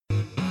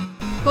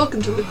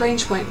Welcome to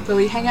Lagrange Point, where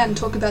we hang out and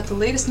talk about the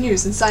latest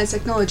news in science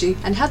technology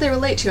and how they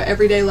relate to your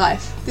everyday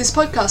life. This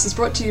podcast is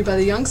brought to you by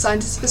the Young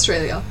Scientists of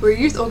Australia. We're a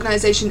youth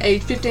organisation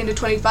aged 15 to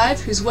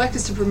 25 whose work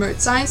is to promote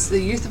science to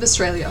the youth of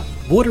Australia.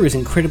 Water is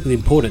incredibly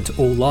important to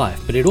all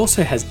life, but it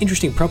also has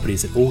interesting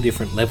properties at all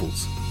different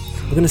levels.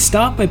 We're going to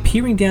start by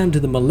peering down to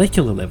the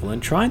molecular level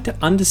and trying to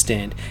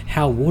understand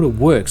how water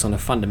works on a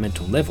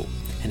fundamental level,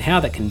 and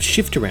how that can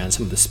shift around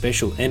some of the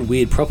special and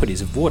weird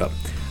properties of water.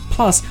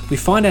 Plus, we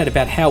find out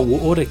about how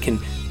water can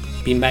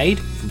be made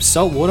from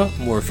salt water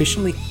more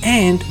efficiently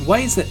and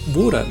ways that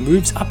water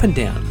moves up and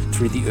down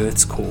through the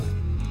Earth's core.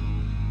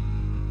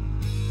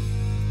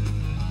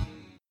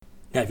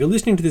 Now, if you're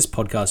listening to this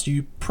podcast,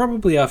 you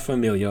probably are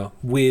familiar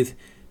with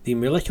the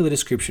molecular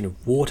description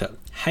of water,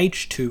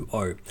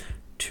 H2O,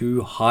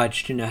 2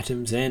 hydrogen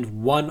atoms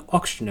and 1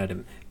 oxygen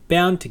atom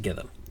bound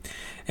together.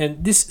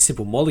 And this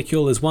simple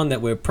molecule is one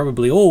that we're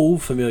probably all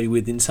familiar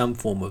with in some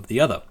form or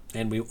the other,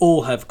 and we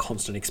all have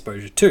constant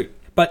exposure to.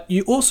 But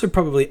you also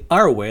probably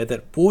are aware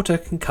that water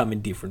can come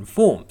in different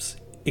forms.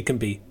 It can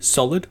be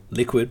solid,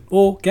 liquid,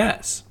 or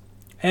gas.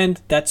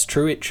 And that's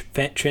true, it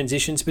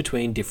transitions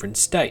between different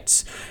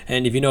states.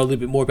 And if you know a little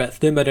bit more about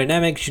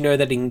thermodynamics, you know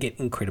that it can get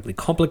incredibly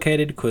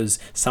complicated because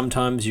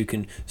sometimes you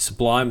can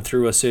sublime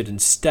through a certain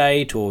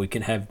state, or you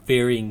can have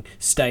varying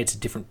states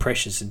at different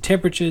pressures and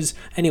temperatures.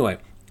 Anyway,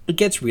 it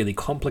gets really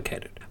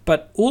complicated.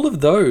 But all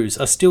of those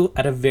are still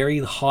at a very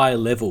high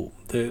level.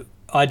 The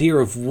idea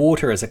of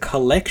water as a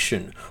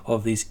collection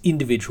of these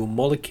individual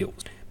molecules.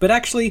 But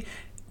actually,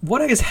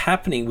 what is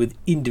happening with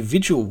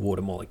individual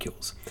water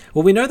molecules?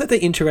 Well, we know that they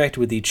interact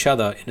with each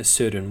other in a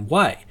certain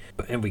way.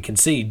 And we can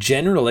see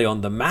generally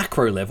on the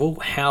macro level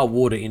how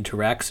water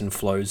interacts and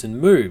flows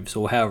and moves,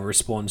 or how it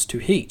responds to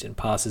heat and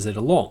passes it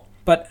along.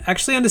 But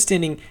actually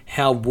understanding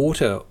how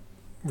water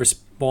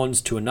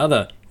responds to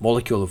another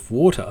molecule of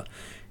water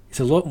is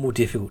a lot more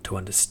difficult to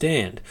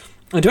understand.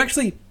 And to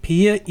actually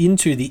peer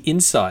into the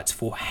insights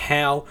for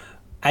how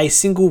a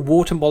single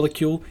water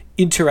molecule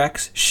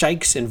interacts,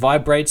 shakes, and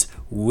vibrates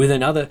with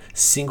another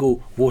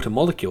single water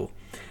molecule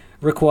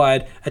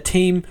required a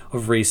team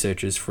of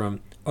researchers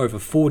from over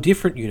 4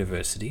 different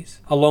universities,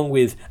 along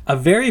with a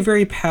very,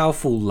 very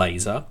powerful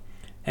laser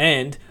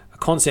and a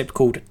concept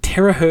called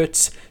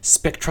terahertz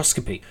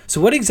spectroscopy.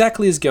 So what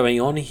exactly is going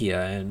on here,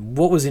 and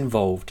what was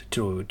involved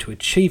to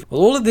achieve?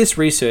 Well, all of this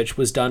research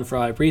was done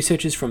by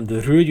researchers from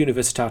the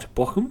Ruhr-Universität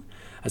Bochum,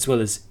 as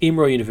well as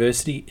IMRO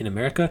University in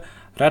America,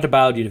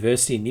 Radboud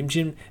University in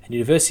Nijmegen, and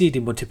University de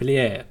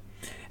Montpellier.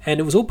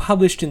 And it was all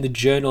published in the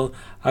journal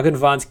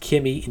Angewandte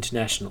Chemie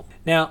International.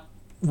 Now,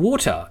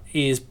 water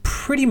is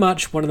pretty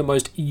much one of the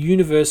most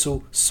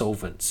universal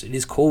solvents. It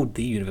is called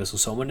the universal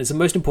solvent. It's the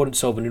most important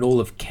solvent in all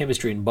of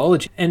chemistry and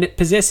biology, and it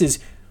possesses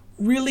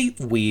really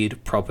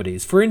weird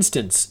properties. For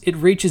instance, it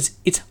reaches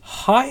its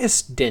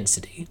highest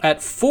density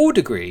at 4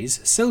 degrees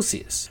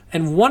Celsius.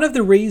 And one of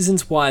the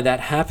reasons why that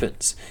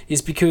happens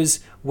is because,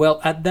 well,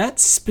 at that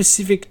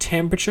specific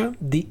temperature,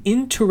 the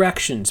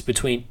interactions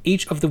between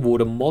each of the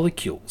water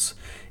molecules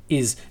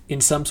is in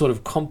some sort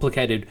of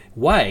complicated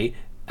way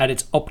at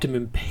its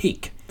optimum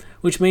peak,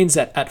 which means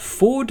that at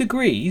 4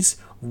 degrees,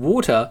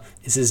 water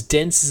is as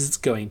dense as it's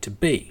going to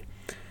be.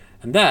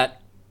 And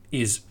that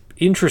is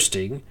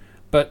interesting,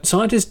 but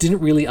scientists didn't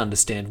really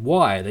understand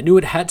why. They knew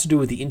it had to do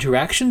with the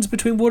interactions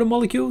between water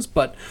molecules,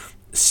 but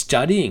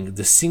studying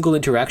the single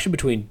interaction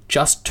between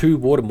just 2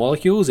 water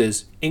molecules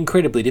is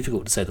incredibly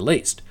difficult, to say the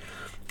least.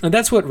 And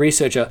that's what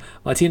researcher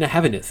Martina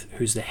Havenith,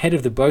 who's the head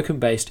of the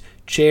Bochum-based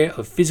Chair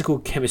of Physical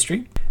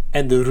Chemistry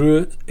and the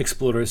Ruhr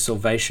Explorers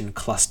Solvation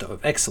Cluster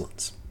of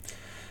Excellence.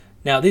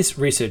 Now, this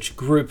research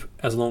group,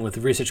 as along with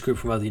the research group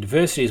from other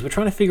universities, were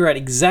trying to figure out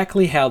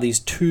exactly how these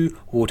 2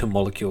 water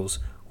molecules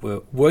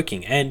were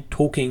working and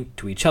talking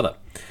to each other.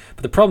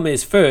 But the problem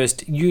is,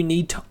 first, you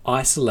need to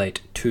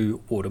isolate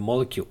 2 water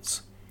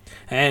molecules,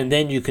 and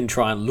then you can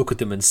try and look at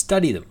them and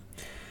study them.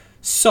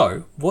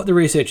 So, what the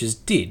researchers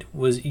did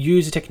was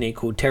use a technique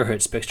called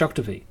terahertz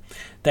spectroscopy.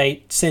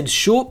 They send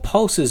short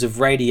pulses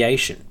of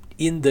radiation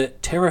in the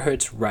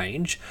terahertz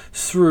range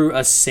through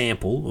a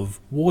sample of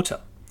water.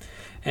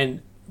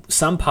 And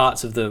some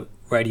parts of the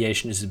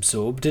radiation is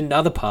absorbed and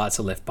other parts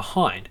are left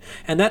behind.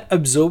 And that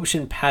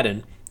absorption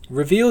pattern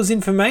reveals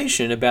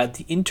information about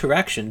the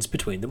interactions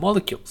between the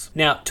molecules.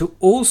 Now, to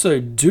also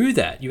do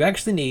that, you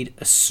actually need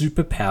a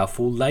super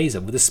powerful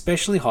laser with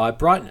especially high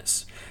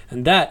brightness,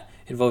 and that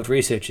involved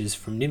researchers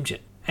from Nijmegen.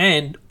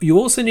 And you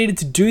also needed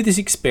to do this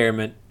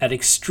experiment at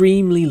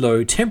extremely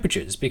low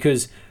temperatures,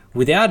 because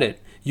without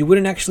it, you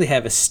wouldn't actually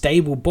have a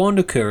stable bond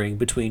occurring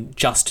between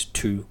just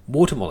 2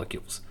 water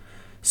molecules.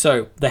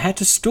 So they had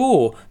to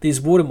store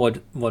these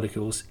water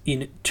molecules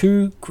in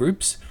 2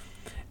 groups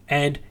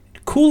and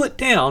cool it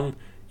down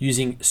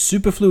using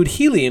superfluid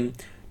helium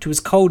to as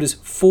cold as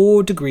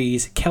 4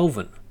 degrees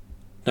Kelvin.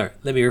 No,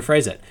 let me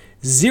rephrase that.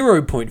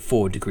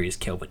 0.4 degrees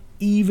Kelvin,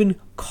 even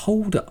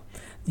colder.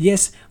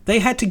 Yes, they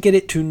had to get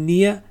it to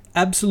near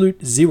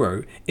absolute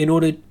zero in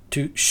order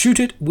to shoot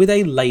it with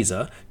a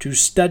laser to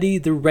study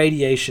the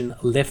radiation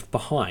left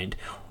behind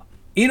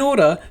in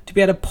order to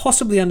be able to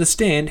possibly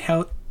understand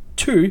how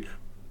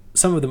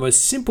some of the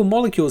most simple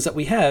molecules that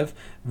we have,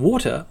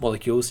 water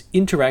molecules,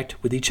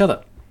 interact with each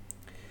other.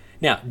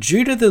 Now,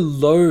 due to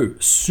the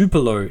super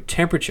low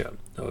temperature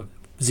of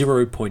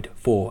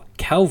 0.4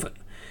 Kelvin,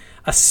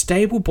 a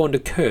stable bond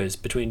occurs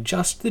between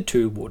just the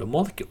two water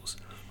molecules.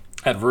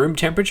 At room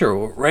temperature,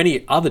 or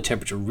any other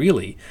temperature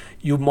really,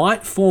 you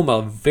might form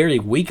a very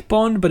weak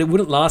bond, but it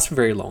wouldn't last for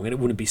very long and it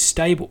wouldn't be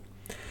stable.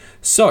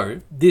 So,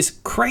 this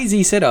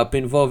crazy setup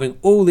involving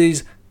all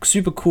these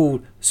super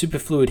cool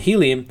superfluid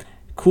helium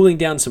cooling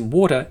down some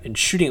water and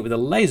shooting it with a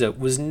laser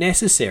was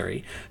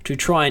necessary to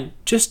try and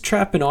just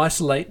trap and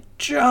isolate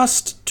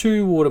just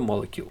two water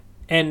molecules.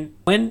 And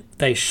when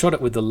they shot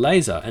it with the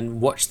laser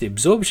and watched the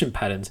absorption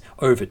patterns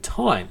over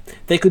time,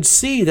 they could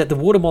see that the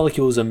water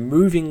molecules are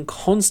moving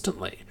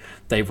constantly.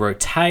 They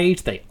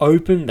rotate, they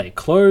open, they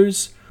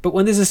close. But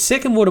when there's a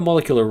second water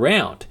molecule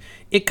around,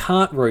 it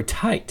can't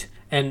rotate.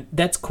 And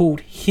that's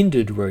called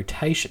hindered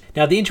rotation.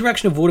 Now, the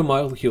interaction of water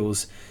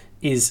molecules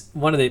is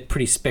one of the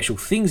pretty special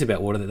things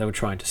about water that they were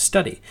trying to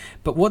study.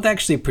 But what they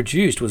actually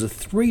produced was a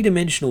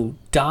three-dimensional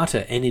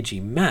data energy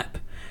map,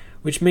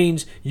 which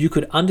means you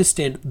could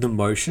understand the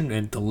motion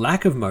and the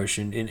lack of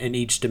motion in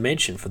each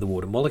dimension for the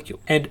water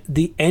molecule. And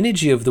the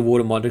energy of the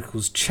water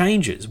molecules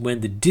changes when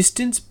the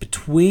distance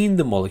between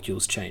the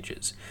molecules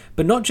changes.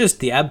 But not just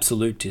the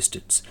absolute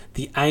distance.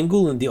 The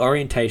angle and the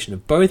orientation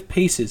of both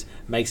pieces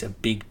makes a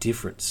big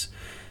difference.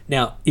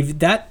 Now, if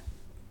that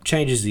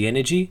changes the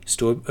energy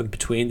stored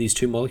between these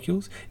two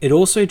molecules, it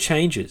also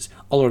changes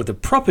a lot of the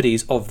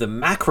properties of the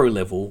macro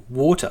level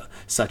water,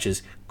 such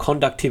as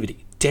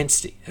conductivity,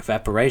 density,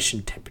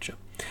 evaporation temperature.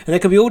 And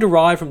that can be all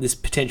derived from this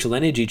potential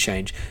energy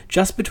change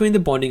just between the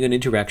bonding and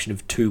interaction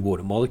of two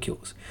water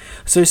molecules.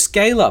 So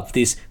scale up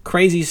this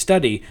crazy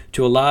study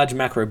to a large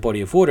macro body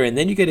of water, and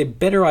then you get a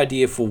better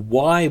idea for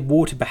why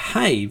water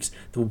behaves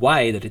the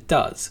way that it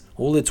does.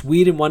 All its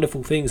weird and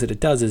wonderful things that it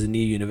does as a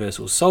near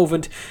universal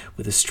solvent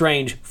with a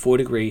strange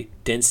 4-degree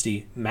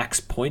density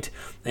max point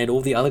and all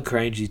the other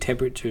crazy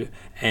temperature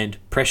and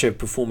pressure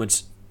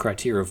performance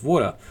criteria of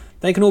water,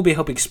 they can all be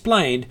helped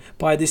explained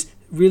by this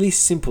really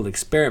simple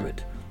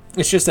experiment.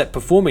 It's just that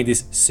performing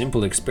this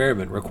simple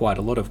experiment required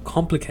a lot of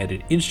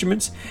complicated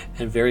instruments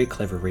and very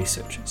clever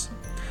researchers.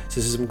 So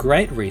this is some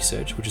great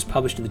research which is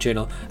published in the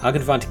journal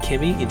Angewandte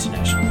Chemie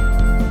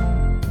International.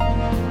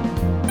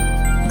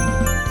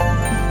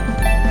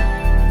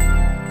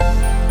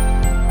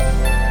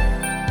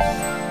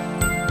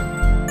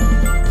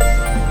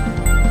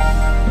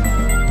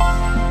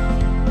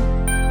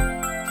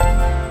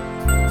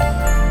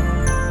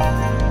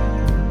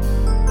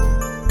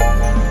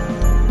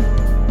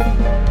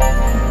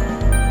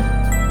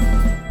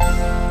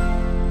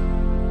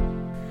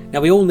 Now,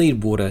 we all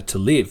need water to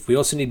live. We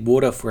also need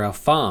water for our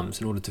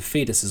farms in order to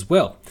feed us as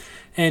well.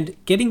 And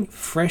getting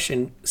fresh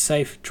and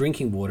safe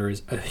drinking water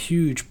is a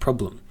huge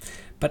problem.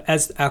 But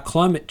as our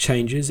climate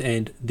changes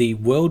and the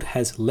world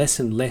has less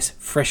and less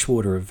fresh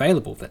water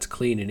available that's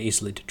clean and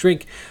easily to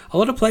drink, a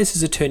lot of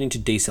places are turning to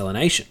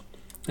desalination.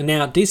 And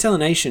now,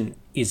 desalination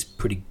is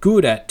pretty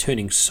good at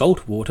turning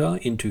salt water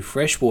into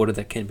fresh water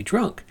that can be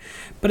drunk.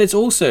 But it's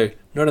also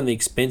not only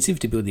expensive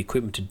to build the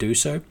equipment to do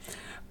so,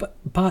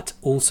 but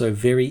also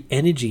very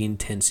energy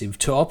intensive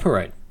to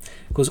operate,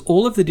 because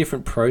all of the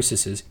different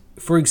processes,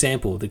 for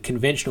example, the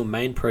conventional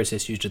main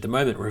process used at the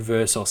moment,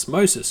 reverse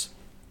osmosis,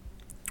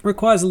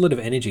 requires a lot of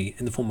energy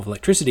in the form of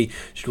electricity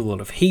to do a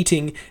lot of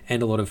heating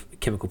and a lot of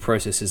chemical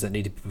processes that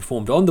need to be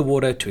performed on the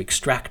water to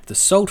extract the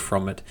salt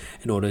from it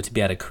in order to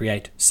be able to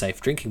create safe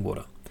drinking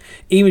water.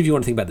 Even if you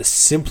want to think about the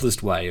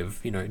simplest way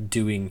of,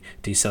 doing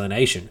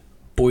desalination,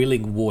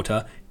 boiling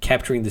water,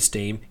 capturing the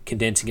steam,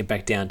 condensing it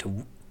back down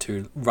to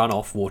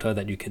runoff water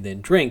that you can then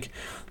drink,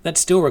 that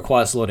still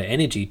requires a lot of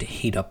energy to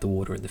heat up the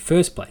water in the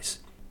first place.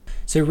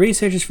 So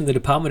researchers from the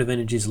Department of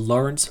Energy's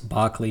Lawrence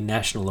Berkeley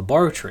National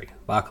Laboratory,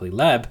 Berkeley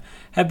Lab,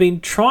 have been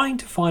trying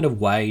to find a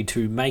way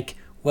to make,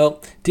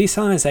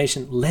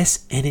 desalination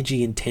less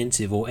energy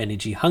intensive or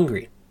energy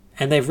hungry.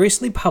 And they've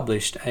recently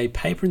published a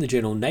paper in the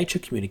journal Nature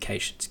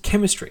Communications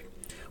Chemistry,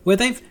 where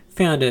they've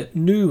found a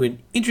new and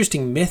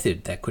interesting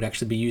method that could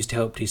actually be used to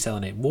help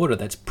desalinate water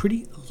that's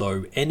pretty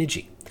low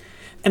energy.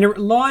 And it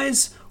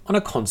relies on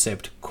a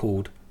concept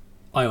called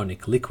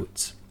ionic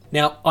liquids.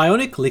 Now,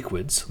 ionic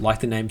liquids, like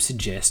the name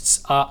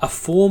suggests, are a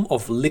form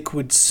of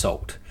liquid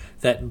salt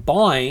that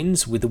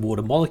binds with the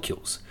water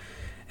molecules.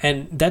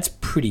 And that's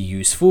pretty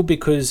useful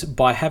because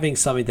by having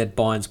something that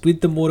binds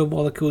with the water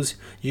molecules,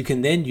 you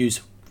can then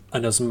use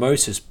an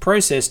osmosis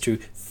process to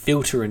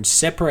filter and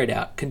separate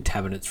out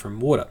contaminants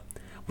from water,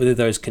 whether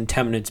those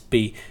contaminants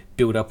be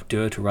build up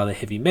dirt or other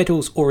heavy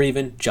metals, or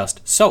even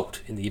just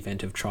salt in the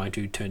event of trying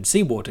to turn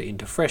seawater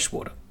into fresh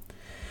water.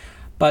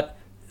 But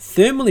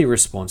thermally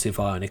responsive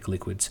ionic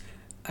liquids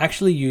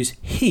actually use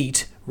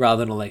heat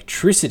rather than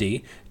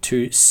electricity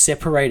to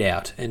separate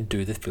out and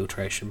do the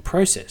filtration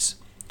process,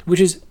 which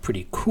is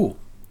pretty cool.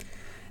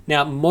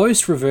 Now,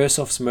 most reverse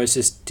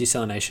osmosis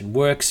desalination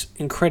works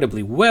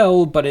incredibly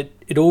well, but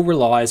it all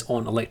relies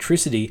on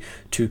electricity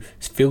to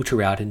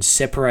filter out and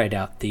separate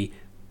out the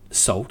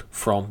salt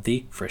from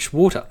the fresh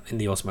water in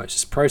the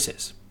osmosis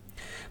process.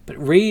 But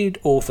Reed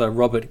author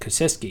Robert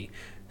Kosesky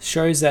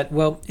shows that,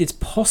 well, it's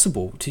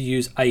possible to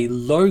use a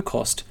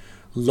low-cost,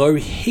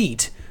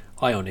 low-heat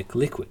ionic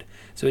liquid.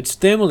 So it's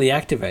thermally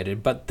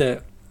activated, but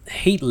the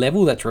heat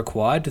level that's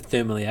required to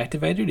thermally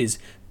activate it is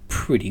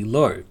pretty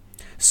low.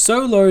 So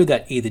low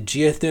that either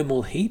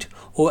geothermal heat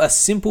or a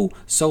simple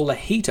solar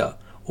heater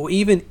or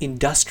even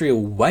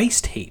industrial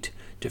waste heat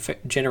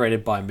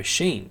generated by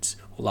machines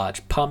or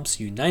large pumps,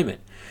 you name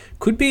it,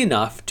 could be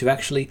enough to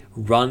actually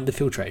run the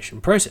filtration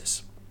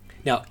process.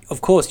 Now, of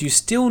course, you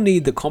still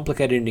need the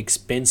complicated and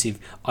expensive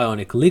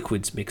ionic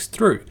liquids mixed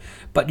through,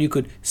 but you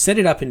could set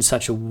it up in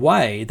such a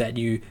way that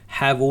you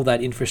have all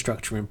that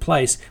infrastructure in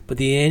place, but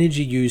the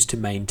energy used to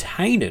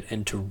maintain it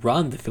and to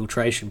run the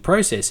filtration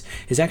process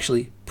is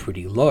actually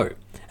pretty low.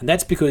 And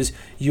that's because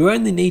you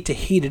only need to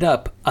heat it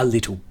up a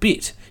little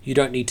bit. You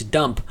don't need to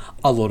dump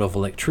a lot of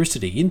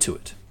electricity into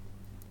it.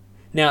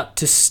 Now,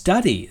 to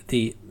study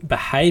the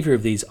behavior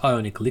of these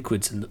ionic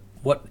liquids and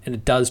what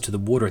it does to the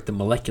water at the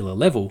molecular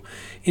level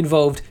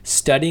involved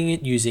studying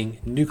it using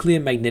nuclear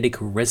magnetic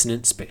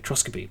resonance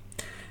spectroscopy.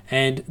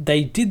 And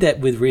they did that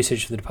with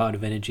research from the Department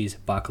of Energy's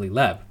Berkeley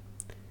lab.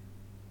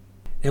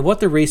 Now, what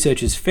the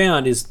researchers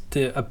found is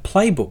a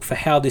playbook for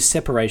how this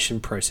separation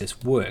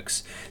process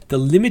works. The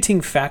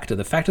limiting factor,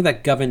 the factor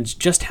that governs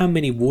just how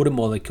many water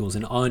molecules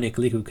an ionic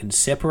liquid can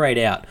separate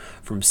out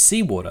from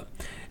seawater,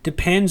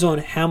 depends on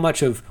how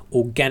much of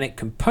organic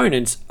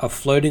components are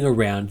floating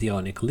around the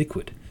ionic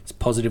liquid. It's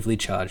positively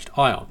charged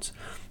ions.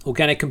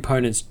 Organic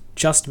components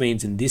just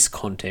means, in this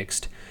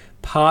context,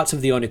 parts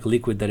of the ionic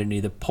liquid that are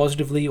neither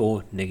positively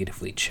or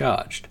negatively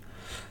charged.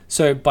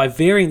 So by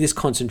varying this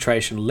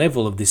concentration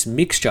level of this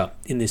mixture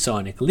in this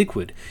ionic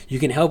liquid, you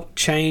can help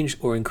change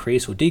or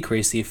increase or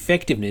decrease the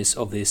effectiveness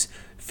of this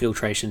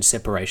filtration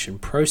separation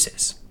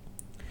process.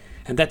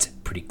 And that's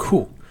pretty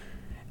cool.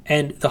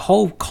 And the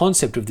whole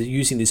concept of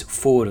using this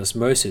forward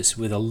osmosis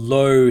with a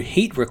low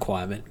heat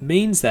requirement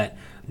means that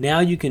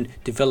now you can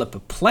develop a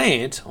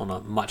plant on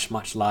a much,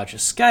 much larger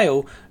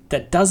scale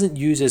that doesn't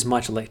use as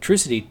much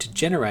electricity to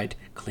generate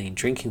clean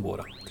drinking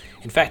water.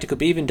 In fact, it could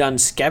be even done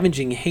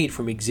scavenging heat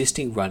from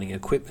existing running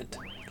equipment,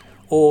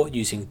 or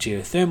using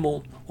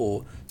geothermal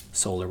or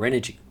solar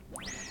energy.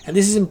 And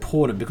this is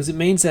important because it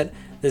means that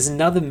there's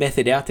another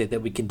method out there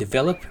that we can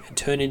develop and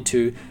turn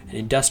into an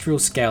industrial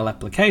scale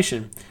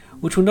application,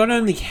 which will not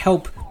only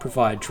help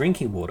provide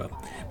drinking water,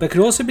 but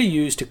can also be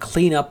used to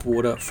clean up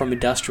water from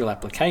industrial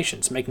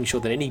applications, making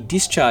sure that any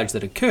discharge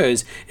that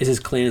occurs is as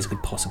clean as it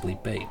could possibly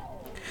be.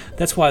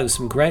 That's why there's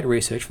some great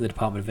research from the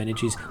Department of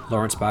Energy's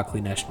Lawrence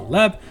Berkeley National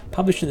Lab,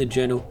 published in the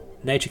journal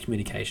Nature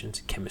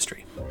Communications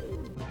Chemistry.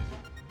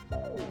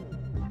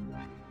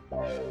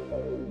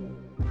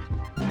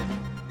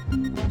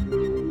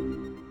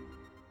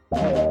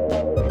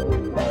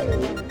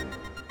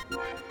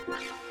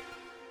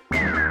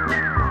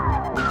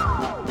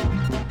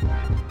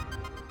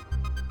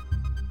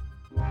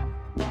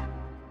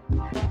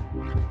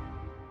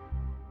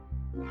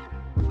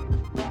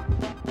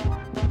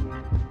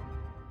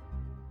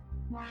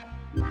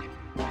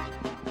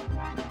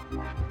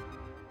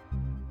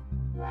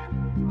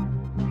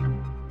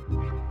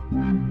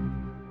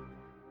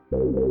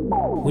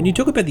 When you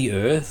talk about the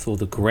earth or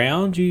the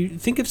ground, you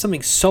think of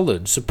something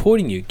solid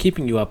supporting you,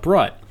 keeping you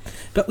upright.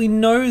 But we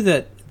know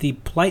that the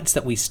plates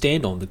that we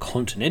stand on, the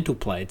continental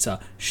plates, are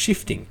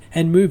shifting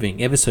and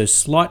moving ever so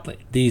slightly.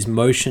 These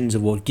motions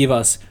are what give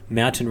us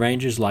mountain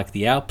ranges like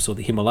the Alps or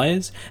the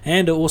Himalayas,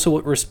 and are also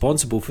what are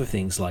responsible for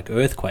things like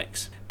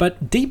earthquakes.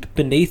 But deep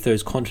beneath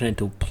those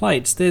continental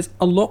plates, there's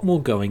a lot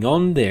more going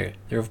on there.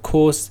 There, of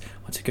course,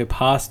 once you go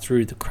past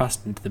through the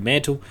crust into the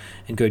mantle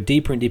and go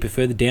deeper and deeper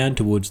further down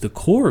towards the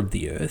core of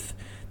the Earth,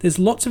 there's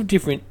lots of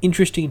different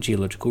interesting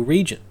geological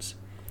regions.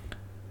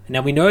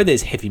 Now we know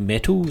there's heavy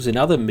metals and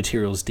other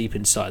materials deep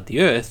inside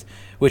the Earth,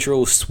 which are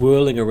all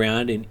swirling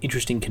around in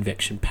interesting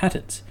convection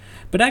patterns.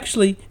 But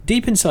actually,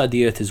 deep inside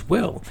the Earth as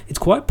well, it's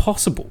quite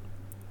possible,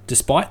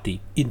 despite the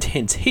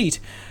intense heat,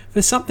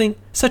 for something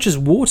such as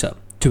water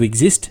to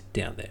exist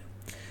down there.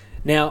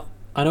 Now,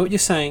 I know what you're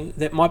saying,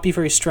 that might be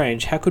very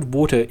strange. How could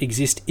water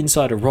exist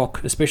inside a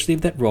rock, especially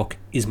if that rock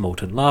is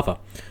molten lava?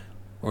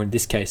 Or in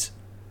this case,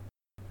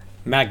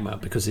 magma,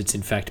 because it's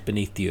in fact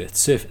beneath the Earth's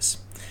surface.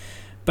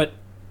 But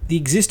the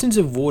existence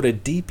of water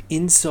deep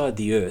inside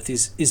the Earth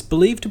is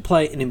believed to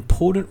play an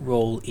important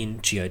role in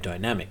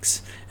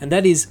geodynamics. And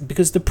that is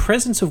because the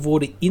presence of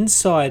water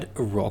inside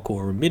a rock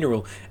or a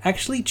mineral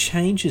actually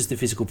changes the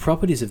physical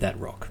properties of that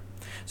rock.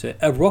 So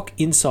a rock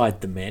inside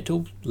the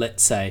mantle,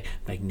 let's say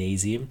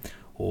magnesium,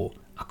 or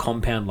a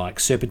compound like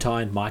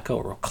serpentine, mica,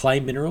 or clay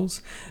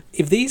minerals,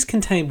 if these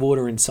contain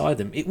water inside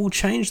them, it will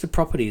change the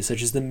properties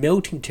such as the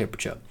melting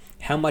temperature,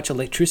 how much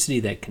electricity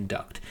they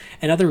conduct,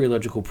 and other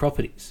rheological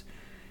properties.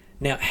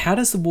 Now, how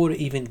does the water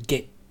even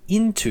get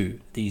into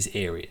these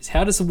areas?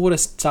 How does the water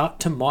start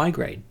to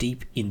migrate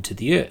deep into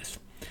the Earth?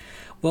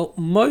 Well,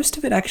 most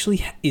of it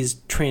actually is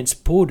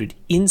transported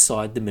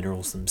inside the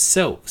minerals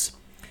themselves.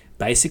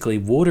 Basically,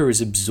 water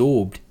is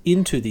absorbed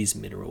into these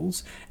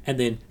minerals and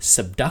then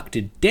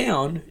subducted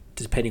down,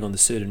 depending on the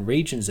certain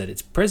regions that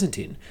it's present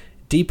in,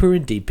 deeper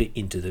and deeper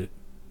into the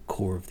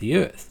core of the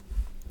Earth.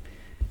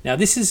 Now,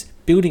 this is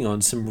building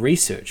on some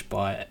research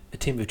by a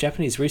team of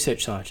Japanese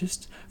research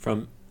scientists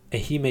from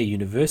Ehime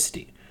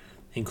University,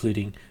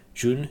 including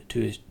Jun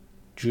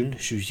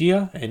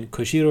Shujiya and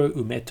Koshiro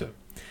Umeto.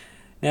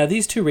 Now,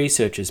 these two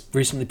researchers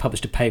recently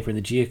published a paper in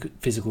the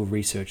Geophysical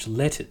Research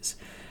Letters,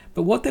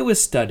 but what they were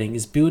studying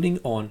is building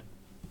on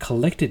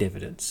collected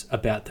evidence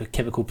about the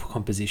chemical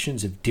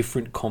compositions of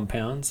different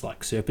compounds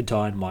like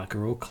serpentine, mica,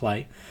 or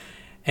clay,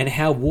 and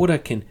how water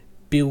can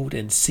build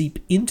and seep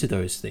into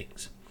those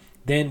things.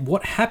 Then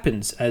what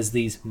happens as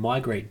these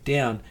migrate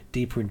down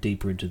deeper and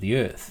deeper into the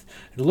Earth?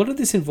 And a lot of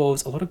this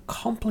involves a lot of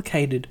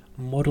complicated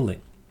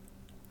modeling.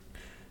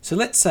 So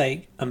let's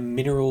say a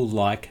mineral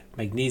like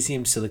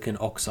magnesium silicon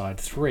oxide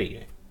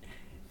 3,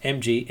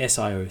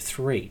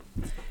 MgSiO3.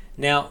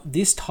 Now,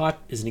 this type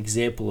is an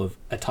example of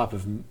a type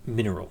of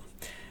mineral.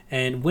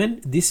 And when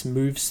this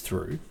moves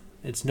through,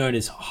 it's known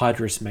as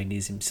hydrous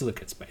magnesium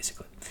silicates,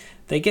 basically.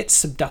 They get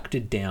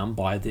subducted down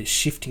by the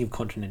shifting of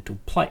continental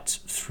plates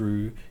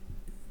through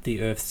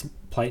the Earth's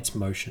plates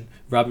motion,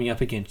 rubbing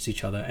up against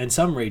each other, and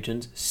some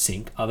regions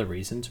sink, other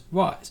regions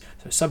rise.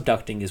 So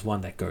subducting is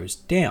one that goes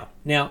down.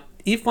 Now,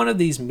 if one of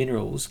these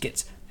minerals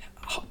gets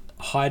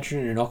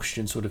hydrogen and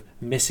oxygen sort of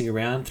messing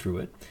around through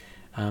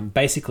it,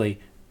 basically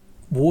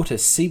water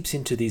seeps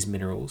into these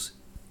minerals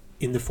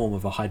in the form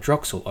of a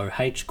hydroxyl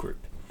OH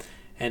group,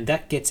 and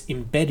that gets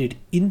embedded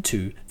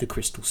into the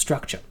crystal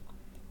structure.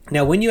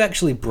 Now, when you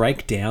actually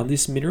break down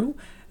this mineral,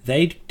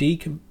 they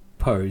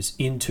decompose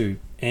into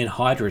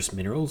anhydrous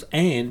minerals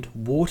and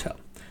water.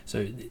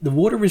 So the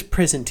water is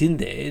present in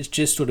there, it's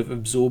just sort of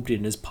absorbed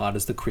in as part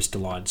of the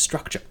crystalline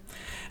structure.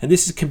 And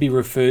this can be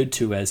referred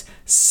to as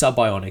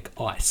subionic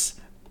ice.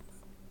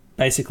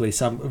 Basically,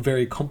 some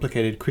very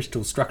complicated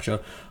crystal structure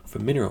of a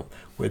mineral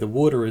where the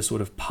water is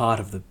sort of part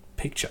of the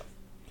picture.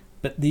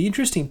 But the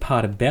interesting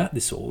part about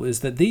this all is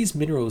that these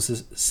minerals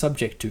are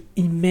subject to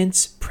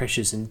immense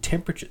pressures and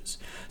temperatures.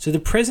 So the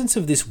presence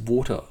of this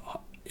water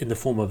in the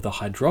form of the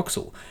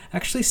hydroxyl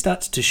actually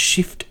starts to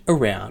shift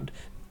around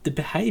the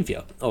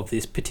behavior of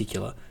this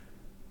particular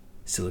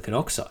silicon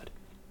oxide.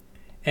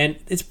 And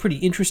it's pretty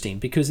interesting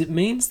because it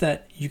means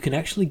that you can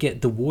actually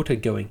get the water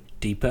going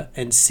deeper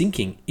and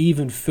sinking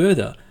even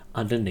further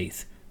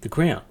underneath the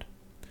ground.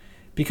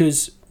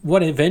 Because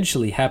what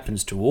eventually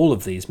happens to all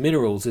of these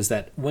minerals is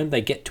that when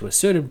they get to a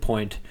certain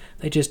point,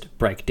 they just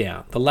break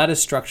down. The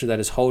lattice structure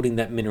that is holding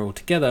that mineral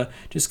together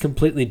just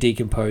completely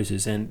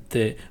decomposes and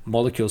the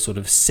molecules sort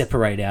of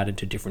separate out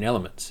into different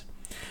elements.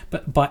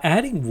 But by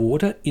adding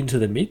water into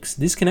the mix,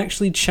 this can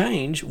actually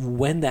change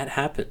when that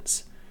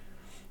happens.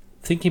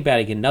 Thinking about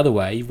it another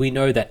way, we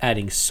know that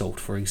adding salt,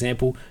 for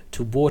example,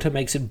 to water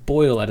makes it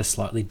boil at a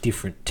slightly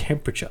different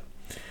temperature.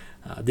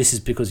 This is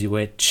because you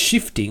are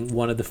shifting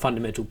one of the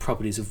fundamental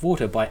properties of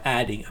water by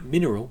adding a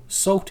mineral,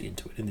 salt,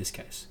 into it in this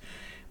case.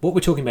 What we're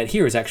talking about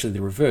here is actually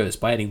the reverse.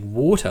 By adding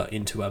water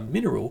into a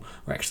mineral,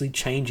 we're actually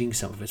changing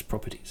some of its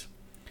properties.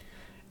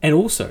 And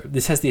also,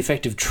 this has the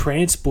effect of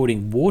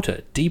transporting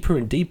water deeper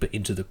and deeper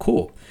into the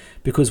core,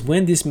 because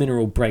when this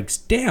mineral breaks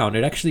down,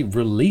 it actually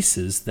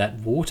releases that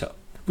water,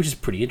 which is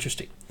pretty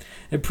interesting.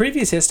 And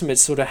previous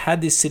estimates sort of had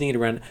this sitting at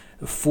around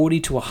 40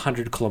 to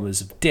 100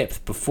 kilometers of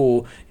depth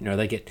before,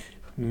 they get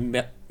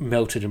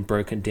melted and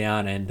broken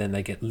down, and then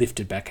they get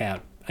lifted back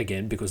out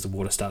again because the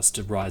water starts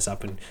to rise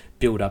up and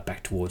build up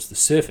back towards the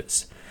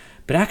surface.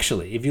 But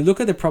actually, if you look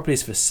at the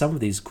properties for some of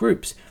these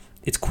groups,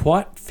 it's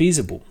quite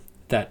feasible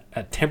that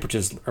at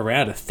temperatures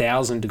around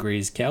 1,000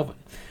 degrees Kelvin,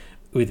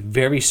 with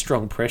very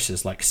strong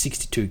pressures like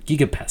 62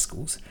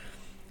 gigapascals,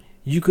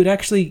 you could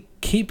actually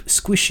keep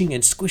squishing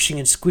and squishing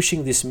and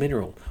squishing this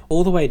mineral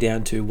all the way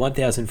down to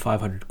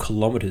 1,500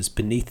 kilometers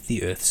beneath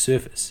the Earth's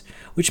surface,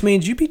 which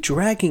means you'd be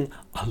dragging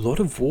a lot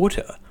of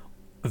water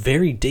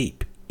very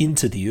deep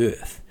into the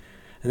Earth.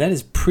 And that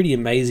is pretty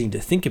amazing to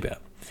think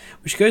about,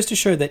 which goes to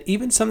show that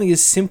even something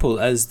as simple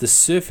as the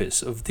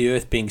surface of the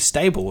Earth being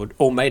stable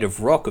or made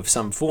of rock of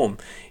some form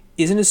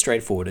isn't as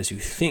straightforward as you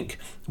think.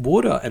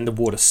 Water and the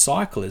water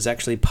cycle is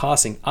actually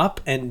passing up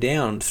and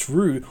down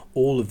through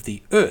all of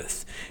the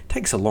Earth. It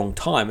takes a long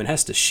time and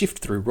has to shift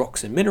through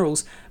rocks and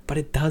minerals, but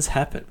it does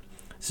happen.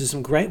 This is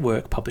some great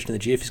work published in the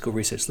Geophysical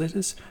Research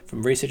Letters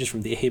from researchers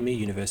from the Ehime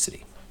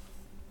University.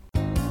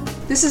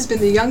 This has been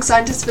the Young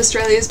Scientists of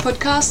Australia's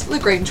podcast,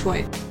 Lagrange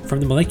Point. From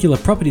the molecular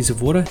properties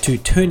of water to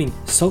turning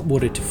salt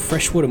water to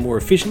fresh water more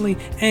efficiently,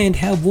 and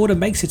how water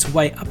makes its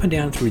way up and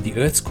down through the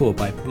Earth's core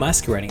by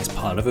masquerading as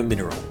part of a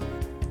mineral.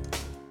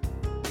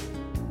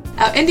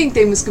 Our ending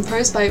theme was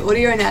composed by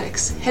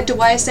Audionautics. Head to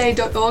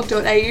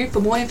ysa.org.au for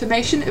more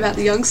information about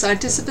the Young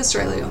Scientists of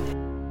Australia.